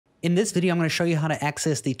In this video, I'm going to show you how to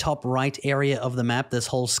access the top right area of the map, this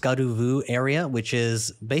whole Scaduview area, which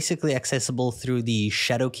is basically accessible through the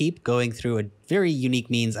Shadow Keep, going through a very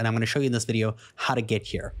unique means, and I'm going to show you in this video how to get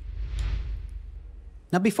here.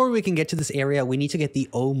 Now, before we can get to this area, we need to get the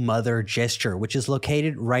Oh Mother gesture, which is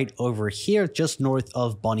located right over here, just north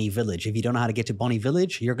of Bonnie Village. If you don't know how to get to Bonnie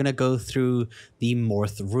Village, you're going to go through the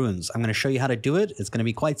Morth Runes. I'm going to show you how to do it. It's going to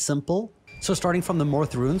be quite simple. So starting from the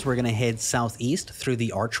Morth Runes, we're going to head southeast through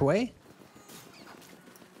the archway.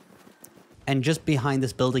 And just behind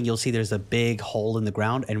this building, you'll see there's a big hole in the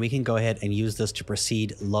ground, and we can go ahead and use this to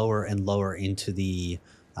proceed lower and lower into the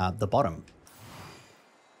bottom.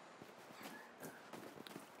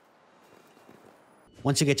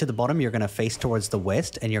 Once you get to the bottom, you're going to face towards the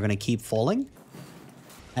west, and you're going to keep falling.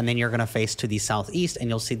 And then you're going to face to the southeast, and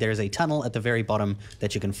you'll see there's a tunnel at the very bottom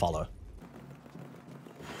that you can follow.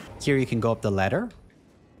 Here you can go up the ladder.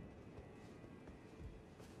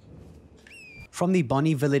 From the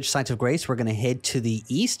Bonnie Village Site of Grace, we're going to head to the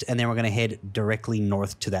east, and then we're going to head directly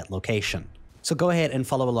north to that location. So go ahead and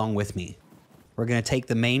follow along with me. We're going to take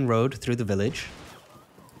the main road through the village.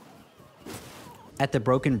 At the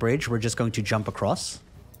broken bridge, we're just going to jump across,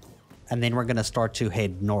 and then we're going to start to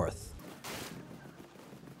head north.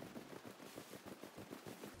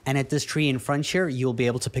 And at this tree in front here, you'll be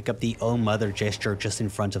able to pick up the Oh Mother gesture just in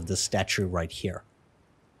front of this statue right here.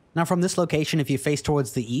 Now from this location, if you face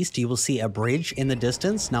towards the east, you will see a bridge in the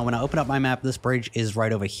distance. Now when I open up my map, this bridge is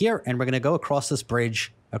right over here, and we're going to go across this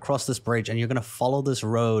bridge, and you're going to follow this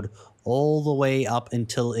road all the way up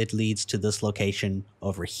until it leads to this location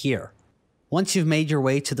over here. Once you've made your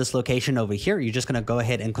way to this location over here, you're just going to go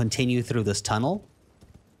ahead and continue through this tunnel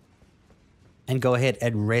and go ahead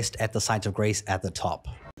and rest at the Site of Grace at the top.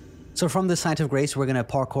 So from the Site of Grace, we're going to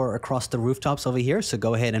parkour across the rooftops over here. So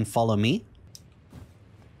go ahead and follow me.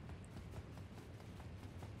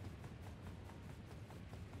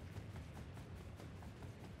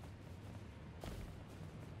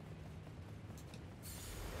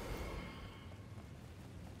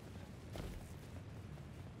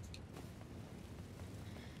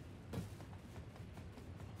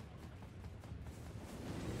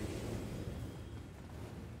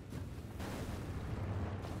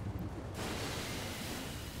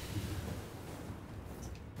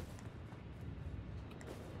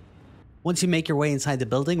 Once you make your way inside the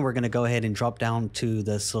building, we're going to go ahead and drop down to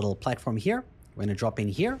this little platform here. We're going to drop in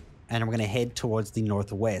here, and we're going to head towards the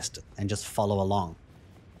northwest and just follow along.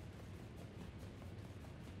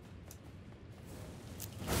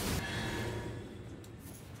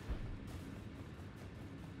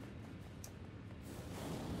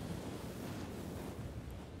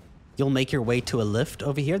 You'll make your way to a lift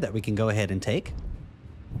over here that we can go ahead and take.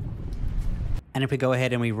 And if we go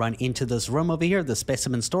ahead and we run into this room over here, the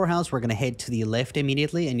specimen storehouse, we're going to head to the left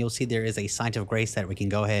immediately, and you'll see there is a Site of Grace that we can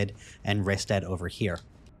go ahead and rest at over here.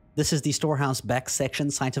 This is the storehouse back section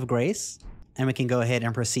Site of Grace, and we can go ahead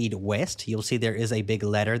and proceed west. You'll see there is a big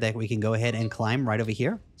ladder that we can go ahead and climb right over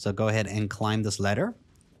here. So go ahead and climb this ladder.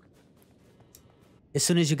 As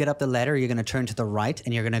soon as you get up the ladder, you're going to turn to the right,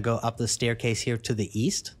 and you're going to go up the staircase here to the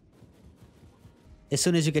east. As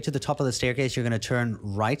soon as you get to the top of the staircase, you're going to turn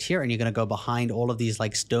right here, and you're going to go behind all of these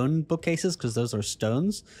like stone bookcases, because those are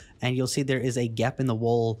stones. And you'll see there is a gap in the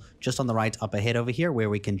wall just on the right up ahead over here where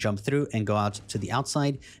we can jump through and go out to the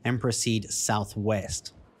outside and proceed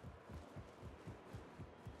southwest.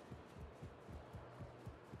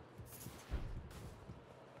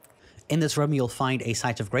 In this room, you'll find a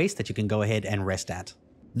Site of Grace that you can go ahead and rest at.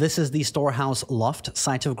 This is the storehouse loft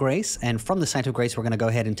Site of Grace, and from the Site of Grace, we're going to go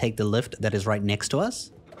ahead and take the lift that is right next to us.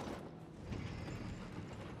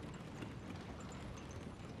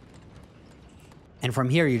 And from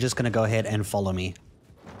here, you're just going to go ahead and follow me.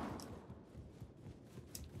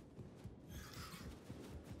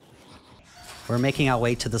 We're making our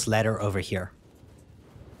way to this ladder over here.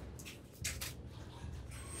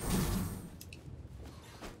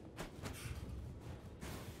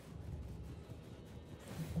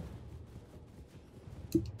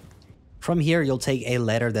 From here, you'll take a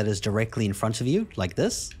ladder that is directly in front of you, like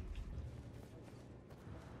this.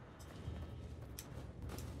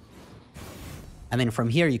 And then from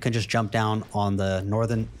here, you can just jump down on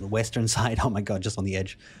the western side. Oh my God, just on the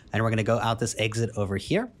edge. And we're going to go out this exit over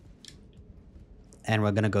here. And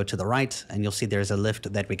we're going to go to the right, and you'll see there's a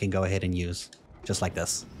lift that we can go ahead and use, just like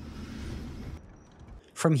this.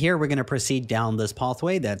 From here, we're going to proceed down this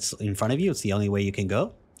pathway that's in front of you. It's the only way you can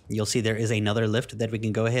go. You'll see there is another lift that we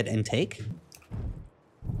can go ahead and take.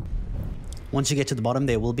 Once you get to the bottom,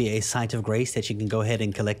 there will be a Site of Grace that you can go ahead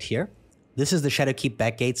and collect here. This is the Shadowkeep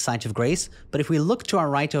Backgate Site of Grace, but if we look to our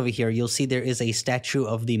right over here, you'll see there is a statue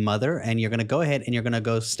of the Mother, and you're going to go ahead and you're going to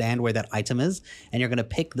go stand where that item is, and you're going to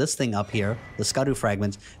pick this thing up here, the Scadu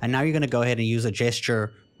fragment, and now you're going to go ahead and use a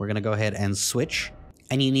gesture. We're going to go ahead and switch,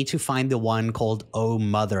 and you need to find the one called Oh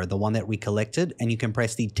Mother, the one that we collected, and you can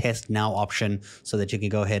press the Test Now option so that you can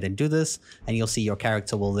go ahead and do this, and you'll see your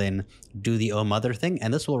character will then do the Oh Mother thing,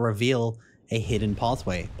 and this will reveal a hidden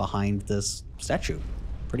pathway behind this statue.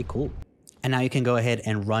 Pretty cool. And now you can go ahead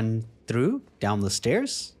and run through down the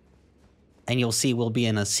stairs, and you'll see we'll be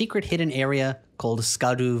in a secret hidden area called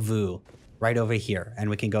Scaduview right over here. And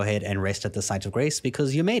we can go ahead and rest at the Site of Grace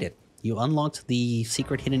because you made it. You unlocked the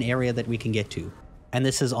secret hidden area that we can get to. And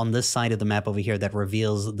this is on this side of the map over here that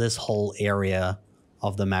reveals this whole area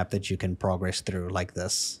of the map that you can progress through like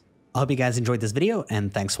this. I hope you guys enjoyed this video,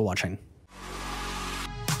 and thanks for watching.